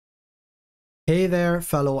Hey there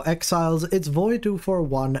fellow exiles, it's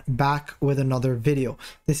Void241 back with another video.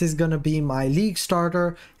 This is gonna be my league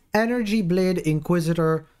starter, Energy Blade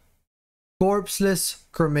Inquisitor, Corpseless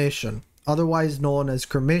Cremation, otherwise known as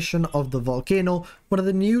Cremation of the Volcano, one of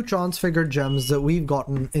the new Transfigured Gems that we've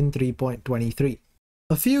gotten in 3.23.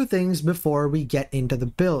 A few things before we get into the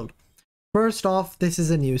build. First off, this is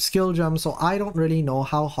a new skill gem, so I don't really know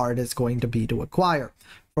how hard it's going to be to acquire.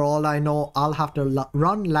 For all I know, I'll have to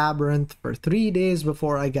run Labyrinth for 3 days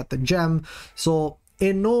before I get the gem, so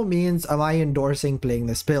in no means am I endorsing playing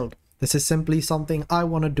this build. This is simply something I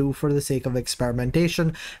want to do for the sake of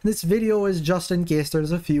experimentation. This video is just in case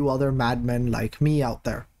there's a few other madmen like me out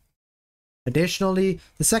there. Additionally,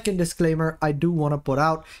 the second disclaimer I do want to put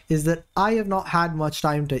out is that I have not had much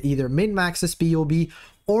time to either min-max this POB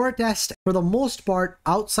or test, for the most part,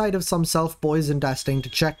 outside of some self-poison testing to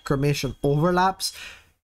check cremation overlaps.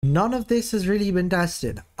 None of this has really been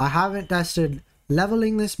tested. I haven't tested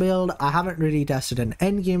leveling this build. I haven't really tested an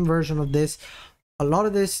endgame version of this. A lot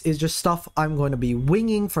of this is just stuff I'm going to be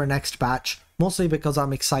winging for next patch, mostly because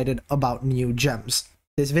I'm excited about new gems.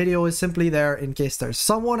 This video is simply there in case there's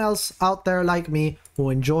someone else out there like me who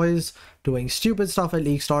enjoys doing stupid stuff at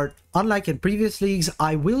League Start. Unlike in previous leagues,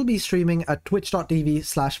 I will be streaming at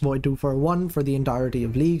twitch.tv/void241 for the entirety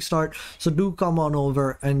of League Start, so do come on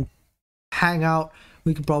over and hang out.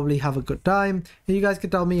 We could probably have a good time, and you guys can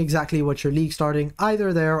tell me exactly what you're league starting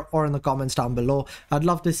either there or in the comments down below. I'd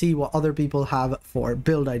love to see what other people have for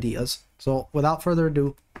build ideas. So without further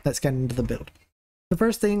ado, let's get into the build. The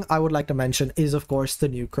first thing I would like to mention is, of course, the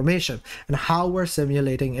new Cremation and how we're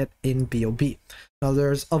simulating it in PoB. Now,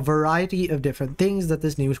 there's a variety of different things that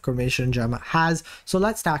this new Cremation gem has, so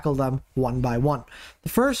let's tackle them one by one. The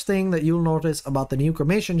first thing that you'll notice about the new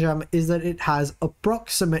Cremation gem is that it has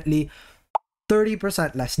approximately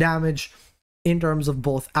 30% less damage in terms of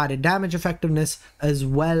both added damage effectiveness as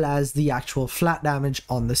well as the actual flat damage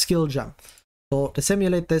on the skill gem. So to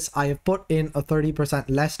simulate this, I have put in a 30%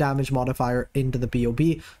 less damage modifier into the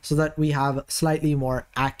PoB so that we have slightly more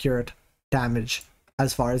accurate damage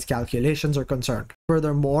as far as calculations are concerned.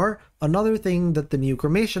 Furthermore, another thing that the new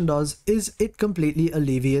Cremation does is it completely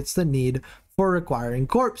alleviates the need for requiring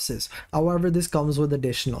corpses. However, this comes with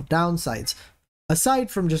additional downsides. Aside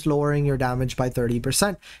from just lowering your damage by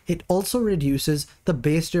 30%, it also reduces the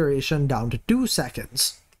base duration down to 2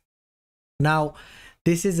 seconds. Now,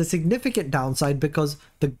 this is a significant downside because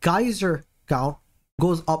the geyser count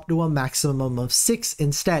goes up to a maximum of 6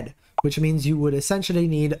 instead, which means you would essentially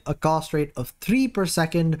need a cost rate of 3 per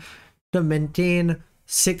second to maintain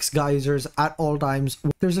 6 geysers at all times.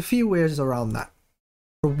 There's a few ways around that.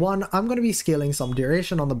 For one, I'm going to be scaling some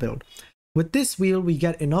duration on the build. With this wheel, we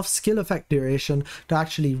get enough skill effect duration to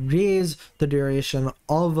actually raise the duration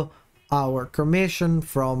of our cremation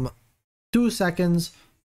from 2 seconds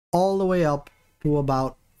all the way up to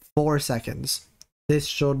about 4 seconds. This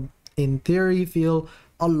should, in theory, feel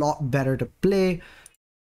a lot better to play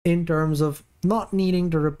in terms of not needing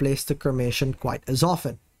to replace the cremation quite as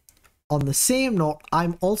often. On the same note,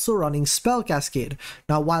 I'm also running Spell Cascade.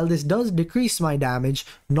 Now, while this does decrease my damage,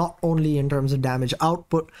 not only in terms of damage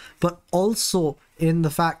output, but also in the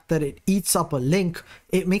fact that it eats up a link,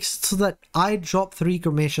 it makes it so that I drop 3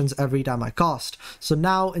 cremations every time I cast. So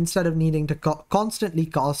now, instead of needing to constantly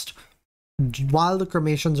cast while the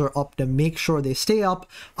cremations are up to make sure they stay up,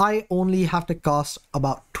 I only have to cast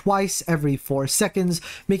about twice every 4 seconds,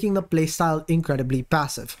 making the playstyle incredibly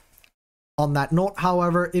passive. On that note,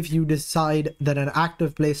 however, if you decide that an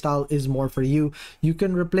active playstyle is more for you, you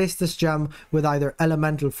can replace this gem with either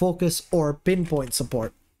elemental focus or pinpoint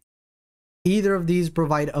support. Either of these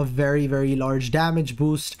provide a very large damage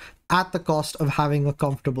boost at the cost of having a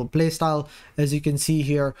comfortable playstyle. As you can see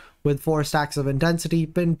here, with 4 stacks of intensity,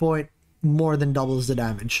 pinpoint more than doubles the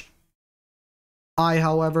damage. I,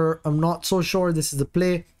 however, am not so sure this is the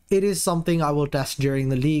play. It is something I will test during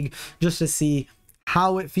the league just to see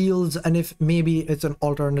how it feels and if maybe it's an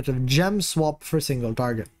alternative gem swap for single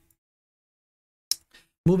target.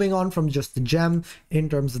 Moving on from just the gem, in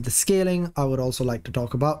terms of the scaling, I would also like to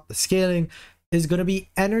talk about the scaling is going to be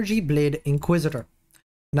Energy Blade Inquisitor.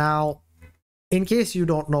 Now, in case you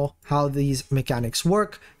don't know how these mechanics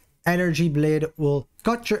work, Energy Blade will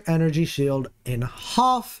cut your energy shield in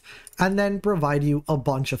half and then provide you a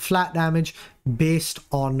bunch of flat damage based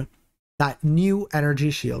on that new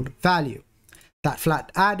energy shield value. That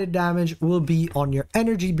flat added damage will be on your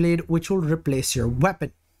Energy Blade, which will replace your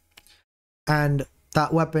weapon. And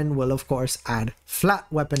that weapon will, of course, add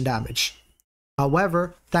flat weapon damage.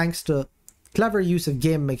 However, thanks to clever use of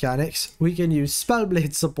game mechanics, we can use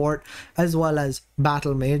Spellblade support as well as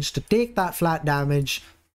Battle Mage to take that flat damage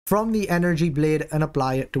from the energy blade and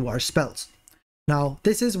apply it to our spells. Now,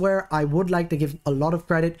 this is where I would like to give a lot of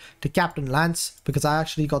credit to Captain Lance, because I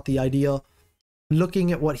actually got the idea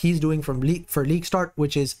looking at what he's doing for League Start,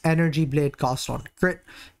 which is energy blade cost on crit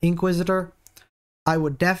Inquisitor. I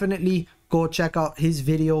would definitely go check out his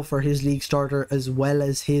video for his League Starter as well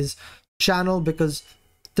as his channel, because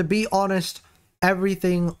to be honest,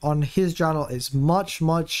 everything on his channel is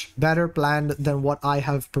much better planned than what I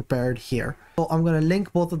have prepared here. So I'm going to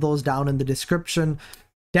link both of those down in the description.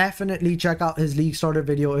 Definitely check out his League Starter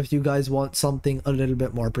video if you guys want something a little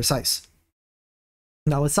bit more precise.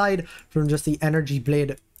 Now, aside from just the energy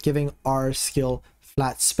blade giving our skill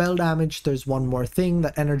flat spell damage, there's one more thing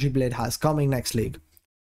that energy blade has coming next league.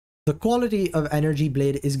 The quality of energy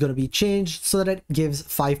blade is going to be changed so that it gives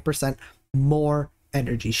 5% more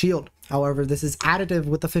energy shield. However, this is additive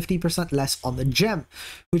with the 50% less on the gem,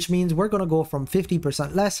 which means we're going to go from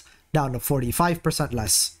 50% less down to 45%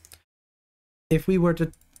 less. If we were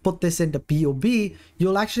to put this into POB,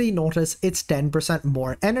 you'll actually notice it's 10%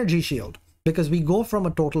 more energy shield, because we go from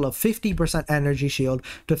a total of 50% energy shield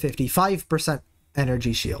to 55%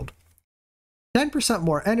 energy shield. 10%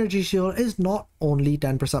 more energy shield is not only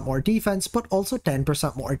 10% more defense, but also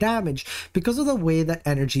 10% more damage because of the way that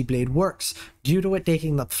energy blade works. Due to it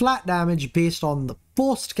taking the flat damage based on the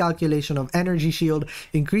post calculation of energy shield,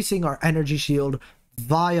 increasing our energy shield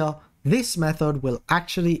via this method will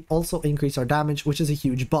actually also increase our damage, which is a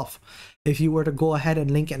huge buff. If you were to go ahead and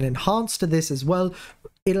link an enhance to this as well,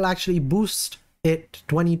 it'll actually boost it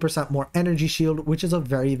 20% more energy shield, which is a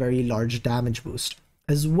very large damage boost,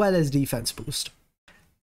 as well as defense boost.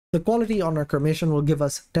 The quality on our Cremation will give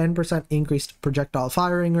us 10% increased projectile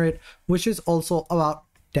firing rate, which is also about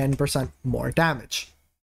 10% more damage.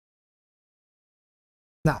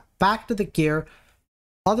 Now, back to the gear.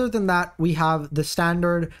 Other than that, we have the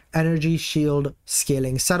standard energy shield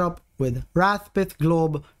scaling setup with Wrathpith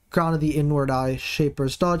Globe, Crown of the Inward Eye,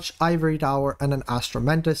 Shaper's Touch, Ivory Tower, and an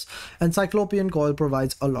Astromentus, and Cyclopean Coil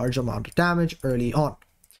provides a large amount of damage early on.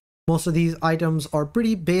 Most of these items are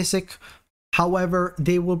pretty basic, however,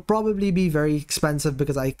 they will probably be very expensive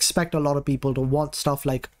because I expect a lot of people to want stuff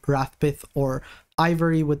like Wrathpith or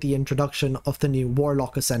Ivory with the introduction of the new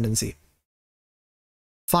Warlock Ascendancy.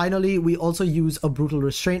 Finally, we also use a Brutal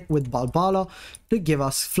Restraint with Balbala to give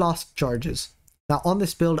us Flask charges. Now, on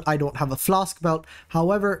this build, I don't have a Flask belt,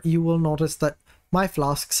 however, you will notice that my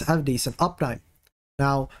Flasks have decent uptime.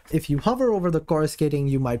 Now, if you hover over the coruscating,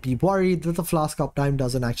 you might be worried that the Flask uptime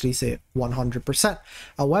doesn't actually say 100%.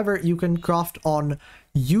 However, you can craft on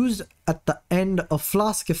used at the end of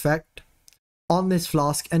Flask effect on this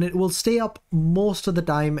flask, and it will stay up most of the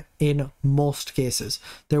time in most cases.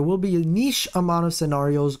 There will be a niche amount of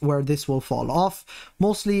scenarios where this will fall off,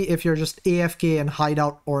 mostly if you're just AFK and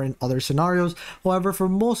hideout or in other scenarios. However, for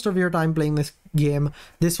most of your time playing this game,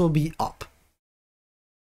 this will be up.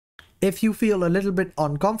 If you feel a little bit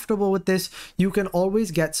uncomfortable with this, you can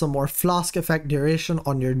always get some more flask effect duration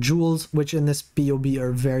on your jewels, which in this POB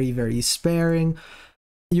are very sparing.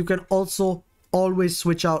 You can also always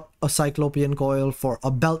switch out a Cyclopean Coil for a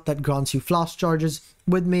belt that grants you flask charges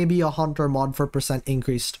with maybe a Hunter mod for %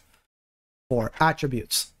 increased for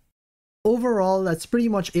attributes. Overall, that's pretty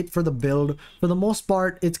much it for the build. For the most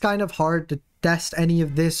part, it's kind of hard to test any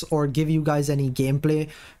of this or give you guys any gameplay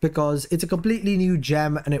because it's a completely new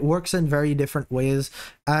gem and it works in very different ways,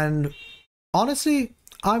 and honestly,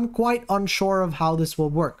 I'm quite unsure of how this will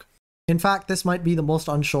work. In fact, this might be the most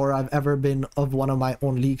unsure I've ever been of one of my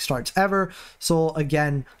own league starts ever, so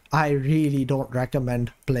again, I really don't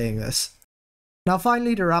recommend playing this. Now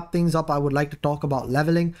finally, to wrap things up, I would like to talk about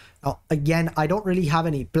leveling. Now again, I don't really have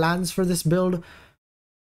any plans for this build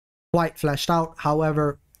quite fleshed out.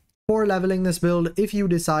 However, for leveling this build, if you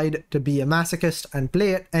decide to be a masochist and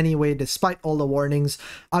play it anyway despite all the warnings,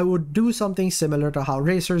 I would do something similar to how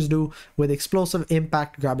racers do, with explosive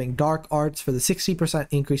impact grabbing dark arts for the 60%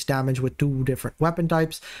 increased damage with 2 different weapon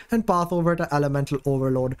types, and path over to elemental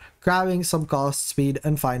overload grabbing some cost speed,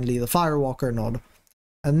 and finally the firewalker node.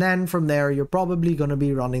 And then from there, you're probably going to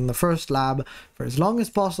be running the first lab for as long as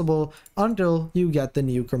possible until you get the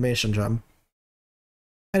new Cremation gem.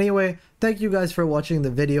 Anyway, thank you guys for watching the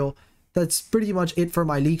video. That's pretty much it for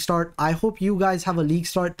my league start. I hope you guys have a league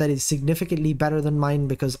start that is significantly better than mine,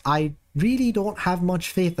 because I really don't have much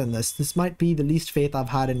faith in this. This might be the least faith I've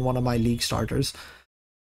had in one of my league starters.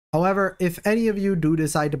 However, if any of you do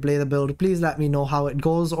decide to play the build, please let me know how it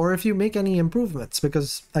goes, or if you make any improvements,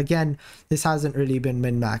 because again, this hasn't really been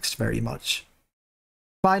min-maxed very much.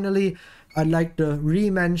 Finally, I'd like to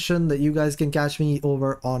re-mention that you guys can catch me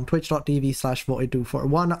over on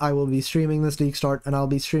twitch.tv/void241. I will be streaming this league start, and I'll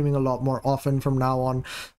be streaming a lot more often from now on.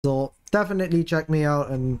 So definitely check me out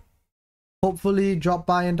and hopefully drop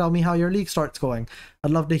by and tell me how your league start's going.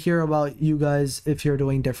 I'd love to hear about you guys if you're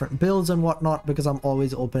doing different builds and whatnot, because I'm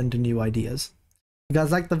always open to new ideas. If you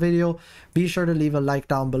guys like the video, be sure to leave a like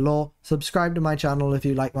down below, subscribe to my channel if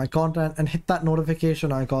you like my content, and hit that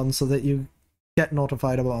notification icon so that you get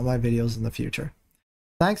notified about my videos in the future.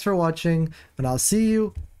 Thanks for watching, and I'll see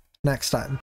you next time.